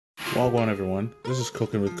Wagwan everyone, this is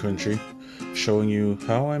Cooking with Country, showing you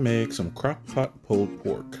how I make some crock pot pulled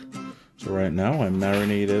pork. So right now I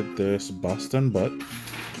marinated this Boston butt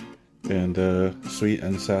in the sweet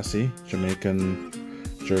and sassy Jamaican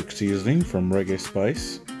jerk seasoning from Reggae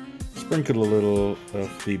Spice. Sprinkled a little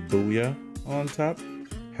of the Booyah on top,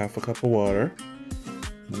 half a cup of water.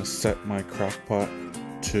 I'm going to set my crock pot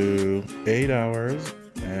to 8 hours,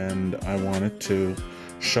 and I want it to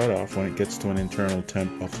shut off when it gets to an internal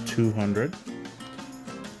temp of 200.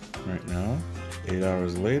 Right now, 8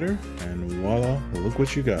 hours later, and voila, look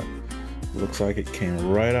what you got. Looks like it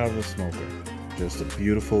came right out of the smoker. Just a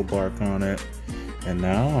beautiful bark on it. And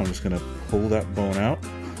now I'm just gonna pull that bone out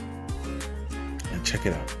and check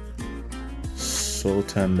it out. So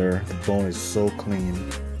tender, the bone is so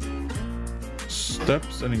clean.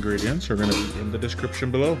 Steps and ingredients are gonna be in the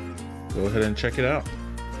description below. Go ahead and check it out.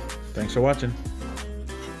 Thanks for watching.